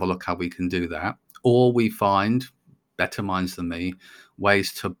 Let's have a look how we can do that. Or we find, better minds than me,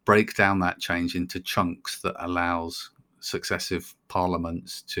 ways to break down that change into chunks that allows successive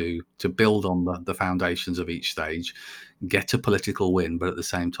parliaments to build on the foundations of each stage, get a political win, but at the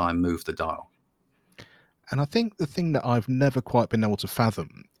same time move the dial. And I think the thing that I've never quite been able to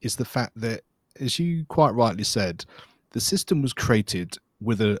fathom is the fact that, as you quite rightly said, the system was created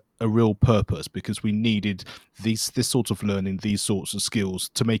with a real purpose because we needed this sort of learning, these sorts of skills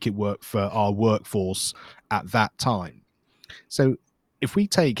to make it work for our workforce at that time. So if we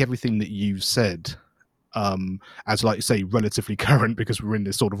take everything that you've said as, like you say, relatively current because we're in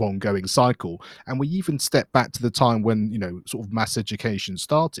this sort of ongoing cycle, and we even step back to the time when, you know, sort of mass education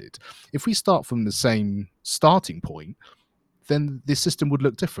started, if we start from the same starting point, then this system would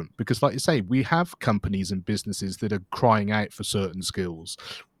look different because, like you say, we have companies and businesses that are crying out for certain skills.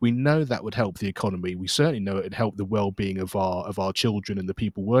 We know that would help the economy. We certainly know it would help the well-being of our children and the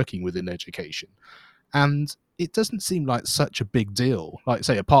people working within education. And it doesn't seem like such a big deal, like I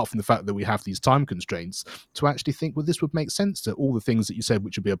say, apart from the fact that we have these time constraints, to actually think, well, this would make sense to all the things that you said,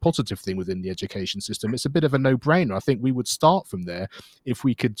 which would be a positive thing within the education system. It's a bit of a no-brainer. I think we would start from there if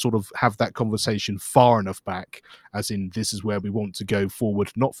we could sort of have that conversation far enough back as in this is where we want to go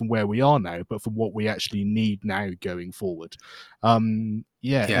forward, not from where we are now, but from what we actually need now going forward.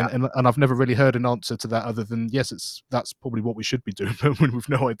 Yeah, Yeah. and I've never really heard an answer to that other than yes, that's probably what we should be doing, but we've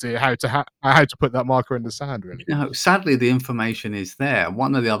no idea how to put that marker in the sand, really. Sadly, the information is there.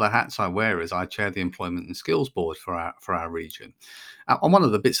 One of the other hats I wear is I chair the Employment and Skills Board for our region. And one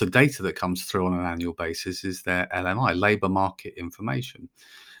of the bits of data that comes through on an annual basis is their LMI, labour market information.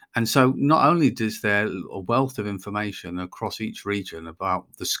 And so not only does there a wealth of information across each region about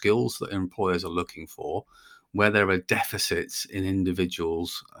the skills that employers are looking for, where there are deficits in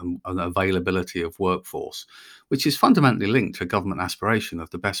individuals and availability of workforce, which is fundamentally linked to government aspiration of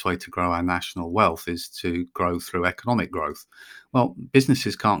the best way to grow our national wealth is to grow through economic growth. Well,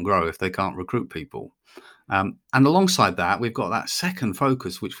 businesses can't grow if they can't recruit people. And alongside that, we've got that second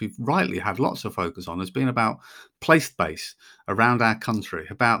focus, which we've rightly had lots of focus on, has been about place-based around our country,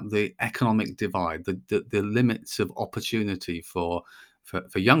 about the economic divide, the limits of opportunity for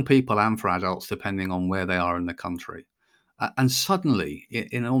young people and for adults, depending on where they are in the country. And suddenly,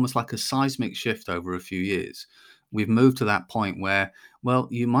 in almost like a seismic shift over a few years, we've moved to that point where, well,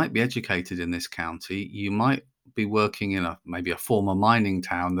 you might be educated in this county, you might be working in maybe a former mining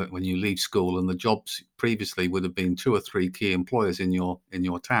town that when you leave school, and the jobs previously would have been 2 or 3 key employers in your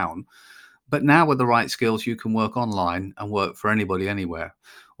town. But now with the right skills, you can work online and work for anybody anywhere,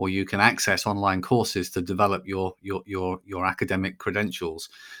 or you can access online courses to develop your academic credentials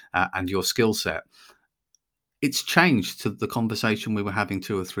and your skill set. It's changed to the conversation we were having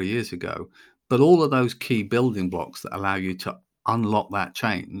 2 or 3 years ago, but all of those key building blocks that allow you to unlock that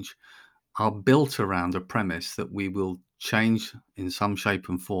change are built around a premise that we will change in some shape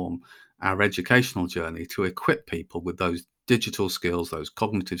and form our educational journey to equip people with those digital skills, those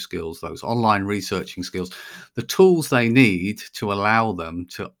cognitive skills, those online researching skills, the tools they need to allow them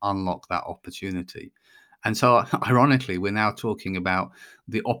to unlock that opportunity. And so, ironically, we're now talking about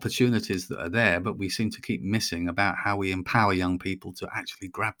the opportunities that are there, but we seem to keep missing about how we empower young people to actually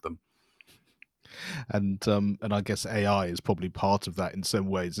grab them. And I guess AI is probably part of that in some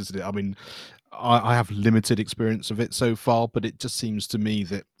ways, isn't it? I mean, I have limited experience of it so far, but it just seems to me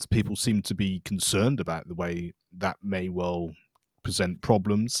that people seem to be concerned about the way that may well present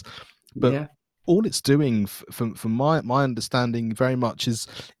problems. But Yeah. all it's doing, from my understanding, very much is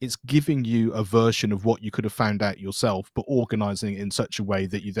it's giving you a version of what you could have found out yourself, but organizing it in such a way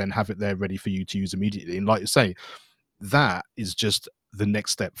that you then have it there ready for you to use immediately. And like you say, that is just the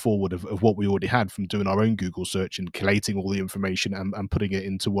next step forward of what we already had from doing our own Google search and collating all the information and putting it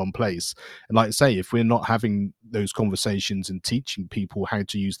into one place. And like I say, if we're not having those conversations and teaching people how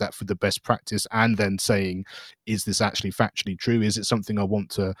to use that for the best practice, and then saying, is this actually factually true? Is it something I want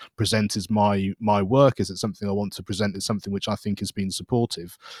to present as my work? Is it something I want to present as something which I think has been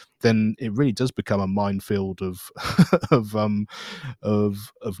supportive? Then it really does become a minefield of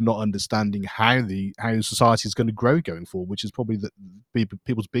of not understanding how society is going to grow going forward, which is probably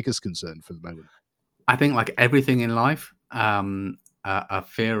people's biggest concern for the moment. I think, like everything in life, a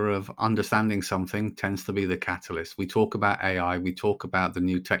fear of understanding something tends to be the catalyst. We talk about AI, we talk about the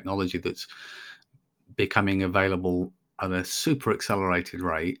new technology that's becoming available at a super accelerated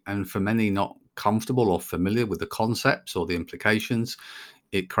rate. And for many not comfortable or familiar with the concepts or the implications,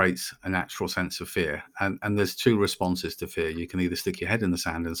 it creates a natural sense of fear. And there's two responses to fear. You can either stick your head in the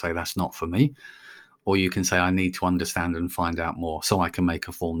sand and say, that's not for me, or you can say, I need to understand and find out more so I can make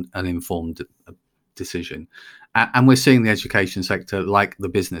an informed decision. And we're seeing the education sector, like the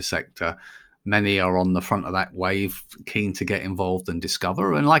business sector, many are on the front of that wave, keen to get involved and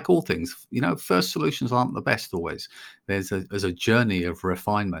discover. And like all things, first solutions aren't the best always. There's a journey of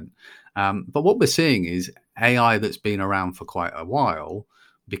refinement. But what we're seeing is AI that's been around for quite a while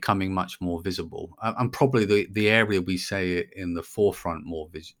becoming much more visible. And probably the area we say it in the forefront more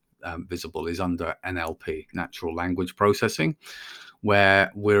visible is under NLP, natural language processing,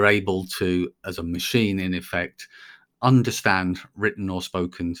 where we're able to, as a machine, in effect, understand written or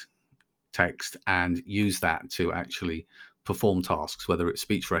spoken text and use that to actually perform tasks, whether it's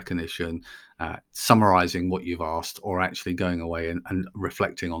speech recognition, summarizing what you've asked, or actually going away and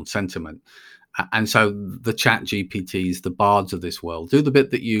reflecting on sentiment. And so the chat GPTs, the bards of this world, do the bit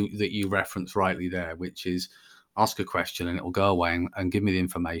that you reference rightly there, which is ask a question and it will go away and give me the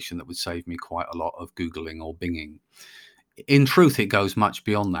information that would save me quite a lot of Googling or Binging. In truth, it goes much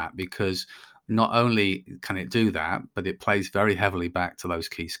beyond that, because not only can it do that, but it plays very heavily back to those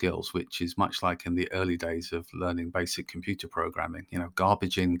key skills, which is much like in the early days of learning basic computer programming.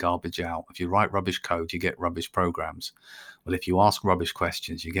 Garbage in, garbage out. If you write rubbish code, you get rubbish programs. Well, if you ask rubbish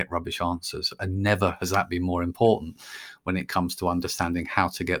questions, you get rubbish answers. And never has that been more important when it comes to understanding how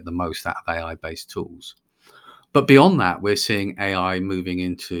to get the most out of AI-based tools. But beyond that, we're seeing AI moving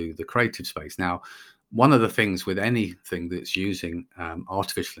into the creative space. Now, one of the things with anything that's using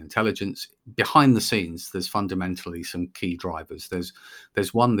artificial intelligence, behind the scenes, there's fundamentally some key drivers.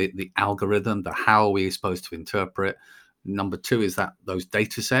 There's one, the algorithm, the how are we supposed to interpret. Number two is that those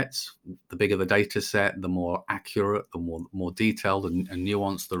data sets, the bigger the data set, the more accurate, the more detailed and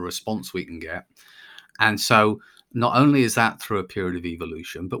nuanced the response we can get. And so not only is that through a period of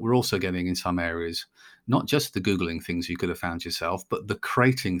evolution, but we're also getting in some areas, not just the Googling things you could have found yourself, but the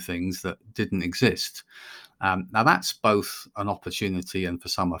creating things that didn't exist. Now, that's both an opportunity and for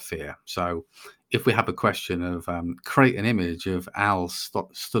some a fear. So, if we have a question of create an image of Al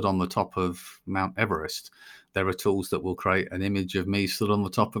stood on the top of Mount Everest, there are tools that will create an image of me stood on the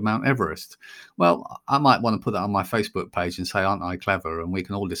top of Mount Everest. Well, I might want to put that on my Facebook page and say, aren't I clever? And we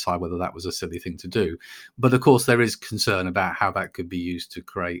can all decide whether that was a silly thing to do. But of course, there is concern about how that could be used to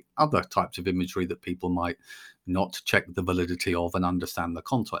create other types of imagery that people might not check the validity of and understand the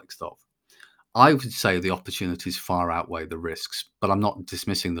context of. I would say the opportunities far outweigh the risks, but I'm not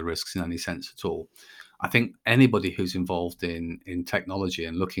dismissing the risks in any sense at all. I think anybody who's involved in technology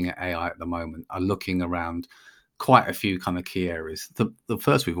and looking at AI at the moment are looking around quite a few kind of key areas. The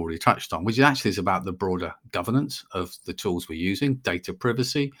first we've already touched on, which actually is about the broader governance of the tools we're using, data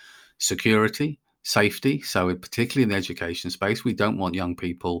privacy, security, safety. So particularly in the education space, we don't want young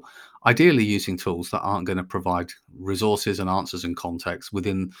people ideally using tools that aren't going to provide resources and answers and context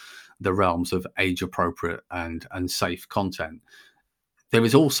within the realms of age appropriate and safe content. There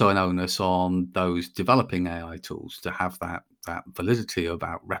is also an onus on those developing AI tools to have that validity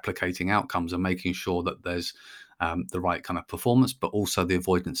about replicating outcomes and making sure that there's the right kind of performance, but also the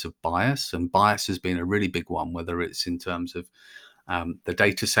avoidance of bias. And bias has been a really big one, whether it's in terms of the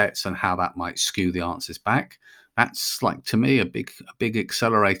data sets and how that might skew the answers back. That's like to me a big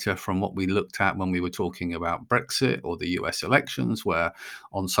accelerator from what we looked at when we were talking about Brexit or the US elections, where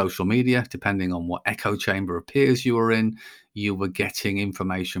on social media, depending on what echo chamber of peers you were in, you were getting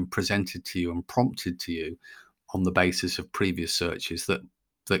information presented to you and prompted to you on the basis of previous searches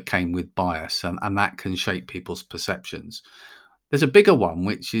that came with bias, and that can shape people's perceptions. There's a bigger one,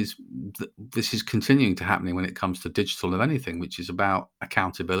 which is this is continuing to happening when it comes to digital of anything, which is about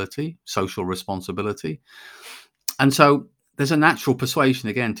accountability, social responsibility. And so there's a natural persuasion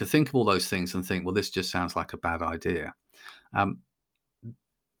again to think of all those things and think, well, this just sounds like a bad idea. Um,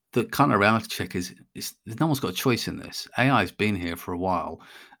 the kind of reality check is no one's got a choice in this. AI has been here for a while.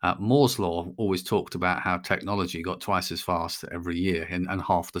 Moore's law always talked about how technology got twice as fast every year and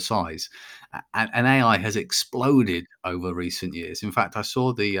half the size. And AI has exploded over recent years. In fact, I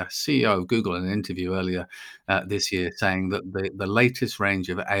saw the CEO of Google in an interview earlier this year saying that the latest range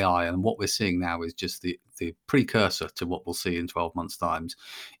of AI and what we're seeing now is just the precursor to what we'll see in 12 months' times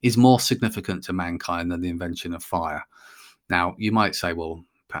is more significant to mankind than the invention of fire. Now, you might say, well,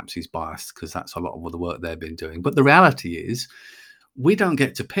 perhaps he's biased because that's a lot of the work they've been doing. But the reality is, we don't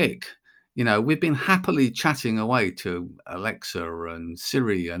get to pick. You know, we've been happily chatting away to Alexa and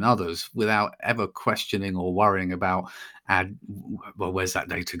Siri and others without ever questioning or worrying about, well, where's that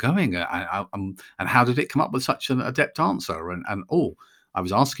data going? And how did it come up with such an adept answer? And oh, I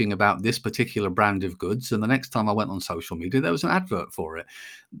was asking about this particular brand of goods, and the next time I went on social media, there was an advert for it.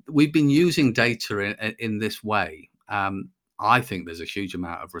 We've been using data in this way. I think there's a huge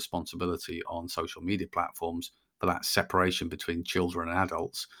amount of responsibility on social media platforms for that separation between children and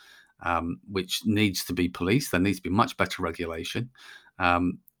adults, which needs to be policed. There needs to be much better regulation.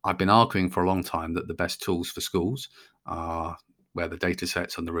 I've been arguing for a long time that the best tools for schools are where the data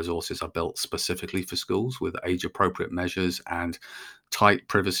sets and the resources are built specifically for schools with age appropriate measures and tight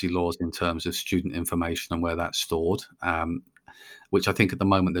privacy laws in terms of student information and where that's stored, which I think at the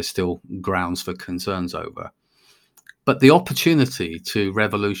moment there's still grounds for concerns over. But the opportunity to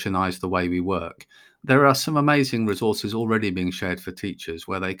revolutionize the way we work, there are some amazing resources already being shared for teachers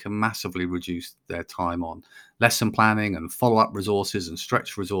where they can massively reduce their time on lesson planning and follow-up resources and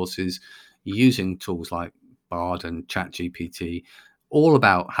stretch resources using tools like Bard and ChatGPT, all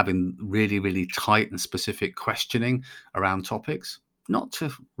about having really, really tight and specific questioning around topics, not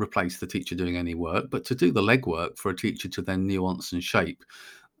to replace the teacher doing any work, but to do the legwork for a teacher to then nuance and shape.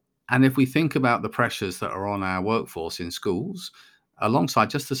 And if we think about the pressures that are on our workforce in schools, alongside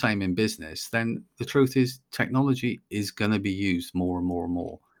just the same in business, then the truth is technology is going to be used more and more and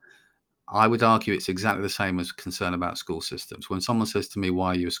more. I would argue it's exactly the same as concern about school systems. When someone says to me, why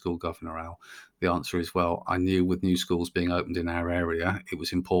are you a school governor, Al? The answer is, well, I knew with new schools being opened in our area, it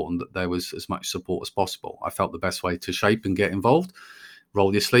was important that there was as much support as possible. I felt the best way to shape and get involved,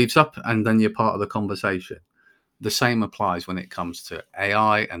 roll your sleeves up, and then you're part of the conversation. the same applies when it comes to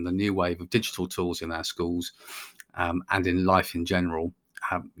AI and the new wave of digital tools in our schools, and in life in general.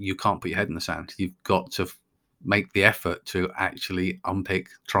 You can't put your head in the sand. You've got to make the effort to actually unpick,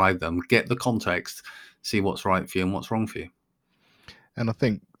 try them, get the context, see what's right for you and what's wrong for you. And I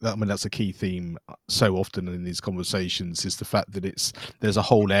think that, I mean, that's a key theme so often in these conversations, is the fact that there's a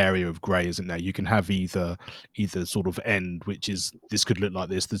whole area of grey, isn't there? You can have either sort of end, which is this could look like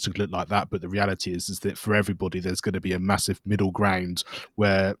this could look like that, but the reality is that for everybody there's going to be a massive middle ground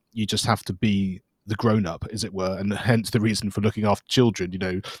where you just have to be the grown up, as it were, and hence the reason for looking after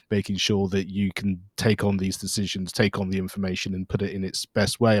children, making sure that you can take on these decisions, take on the information and put it in its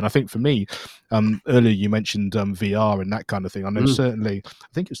best way. And I think for me, earlier you mentioned VR and that kind of thing. I know certainly, I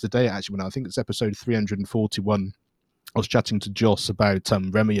think it was the day actually when I think it's episode 341, I was chatting to Joss about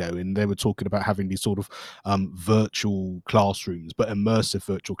Remio, and they were talking about having these sort of virtual classrooms, but immersive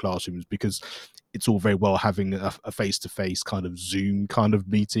virtual classrooms, because it's all very well having a face-to-face kind of Zoom kind of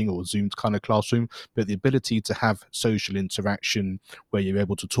meeting or Zoom kind of classroom, but the ability to have social interaction where you're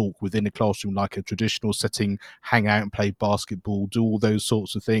able to talk within a classroom like a traditional setting, hang out and play basketball, do all those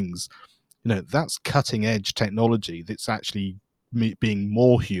sorts of things, that's cutting edge technology that's actually being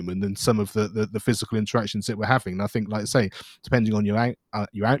more human than some of the physical interactions that we're having. And I think, like I say, depending on your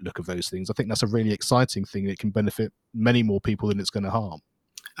outlook of those things, I think that's a really exciting thing that can benefit many more people than it's going to harm.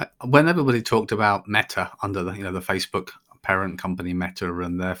 When everybody talked about Meta under the Facebook parent company Meta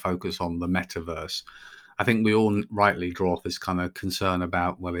and their focus on the metaverse, I think we all rightly draw this kind of concern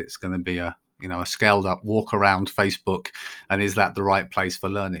about whether it's going to be a scaled up walk around Facebook, and is that the right place for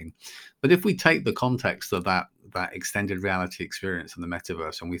learning? But if we take the context of that extended reality experience in the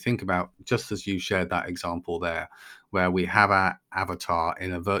metaverse, and we think about, just as you shared that example there, where we have our avatar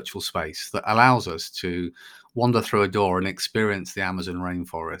in a virtual space that allows us to wander through a door and experience the Amazon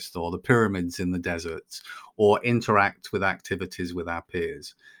rainforest or the pyramids in the deserts, or interact with activities with our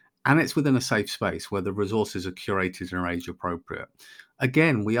peers. And it's within a safe space where the resources are curated and age appropriate.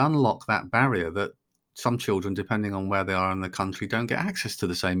 Again, we unlock that barrier that some children, depending on where they are in the country, don't get access to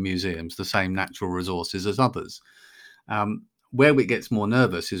the same museums, the same natural resources as others. Where it gets more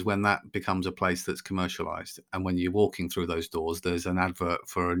nervous is when that becomes a place that's commercialized. And when you're walking through those doors, there's an advert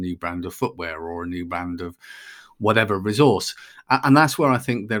for a new brand of footwear or a new brand of whatever resource. And that's where I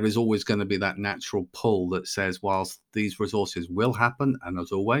think there is always going to be that natural pull that says, whilst these resources will happen, and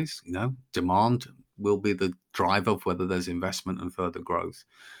as always, demand will be the driver of whether there's investment and further growth,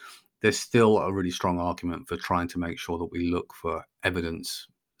 there's still a really strong argument for trying to make sure that we look for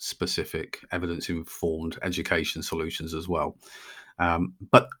evidence-specific, evidence-informed education solutions as well.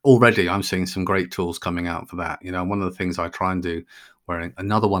 But already I'm seeing some great tools coming out for that. One of the things I try and do, wearing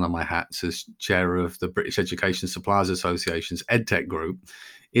another one of my hats as chair of the British Education Suppliers Association's EdTech group,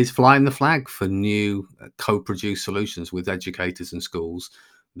 is flying the flag for new co-produced solutions with educators and schools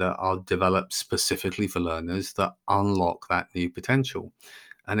that are developed specifically for learners that unlock that new potential.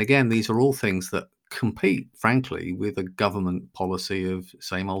 And again, these are all things that compete, frankly, with a government policy of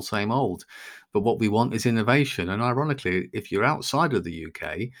same old. But what we want is innovation. And ironically, if you're outside of the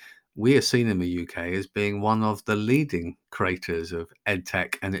UK, we are seen in the UK as being one of the leading creators of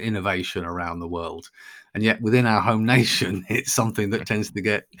edtech and innovation around the world. And yet within our home nation, it's something that tends to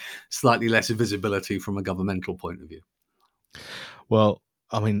get slightly less visibility from a governmental point of view. Well,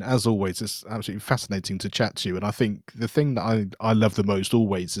 I mean, as always, it's absolutely fascinating to chat to you. And I think the thing that I love the most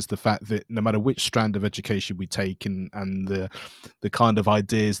always is the fact that no matter which strand of education we take and the kind of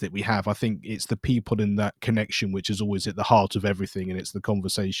ideas that we have, I think it's the people in that connection which is always at the heart of everything. And it's the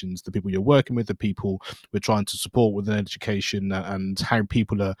conversations, the people you're working with, the people we're trying to support within education, and how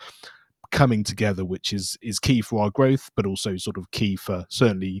people are coming together, which is key for our growth, but also sort of key for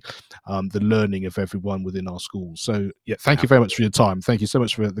certainly the learning of everyone within our schools. So yeah, thank you very much for your time. Thank you so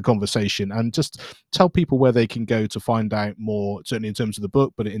much for the conversation, and just tell people where they can go to find out more, certainly in terms of the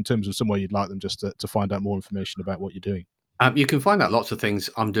book, but in terms of somewhere you'd like them just to find out more information about what you're doing. You can find out lots of things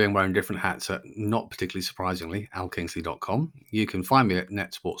I'm doing wearing different hats at, not particularly surprisingly, alkingsley.com. You can find me at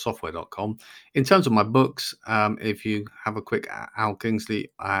netsportsoftware.com. In terms of my books, if you have a quick Al Kingsley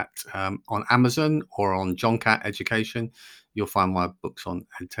on Amazon or on John Catt Education, you'll find my books on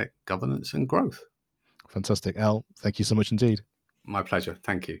EdTech, governance and growth. Fantastic. Al, thank you so much indeed. My pleasure.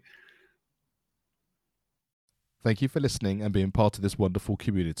 Thank you. Thank you for listening and being part of this wonderful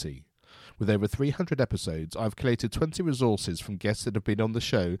community. With over 300 episodes, I've collated 20 resources from guests that have been on the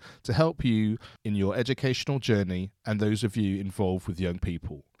show to help you in your educational journey and those of you involved with young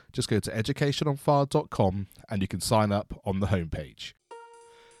people. Just go to educationonfire.com and you can sign up on the homepage.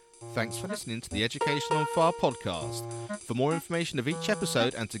 Thanks for listening to the Education on Fire podcast. For more information of each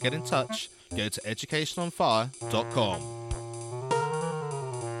episode and to get in touch, go to educationonfire.com.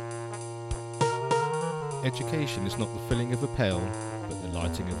 Education is not the filling of a pail, but the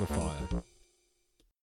lighting of a fire.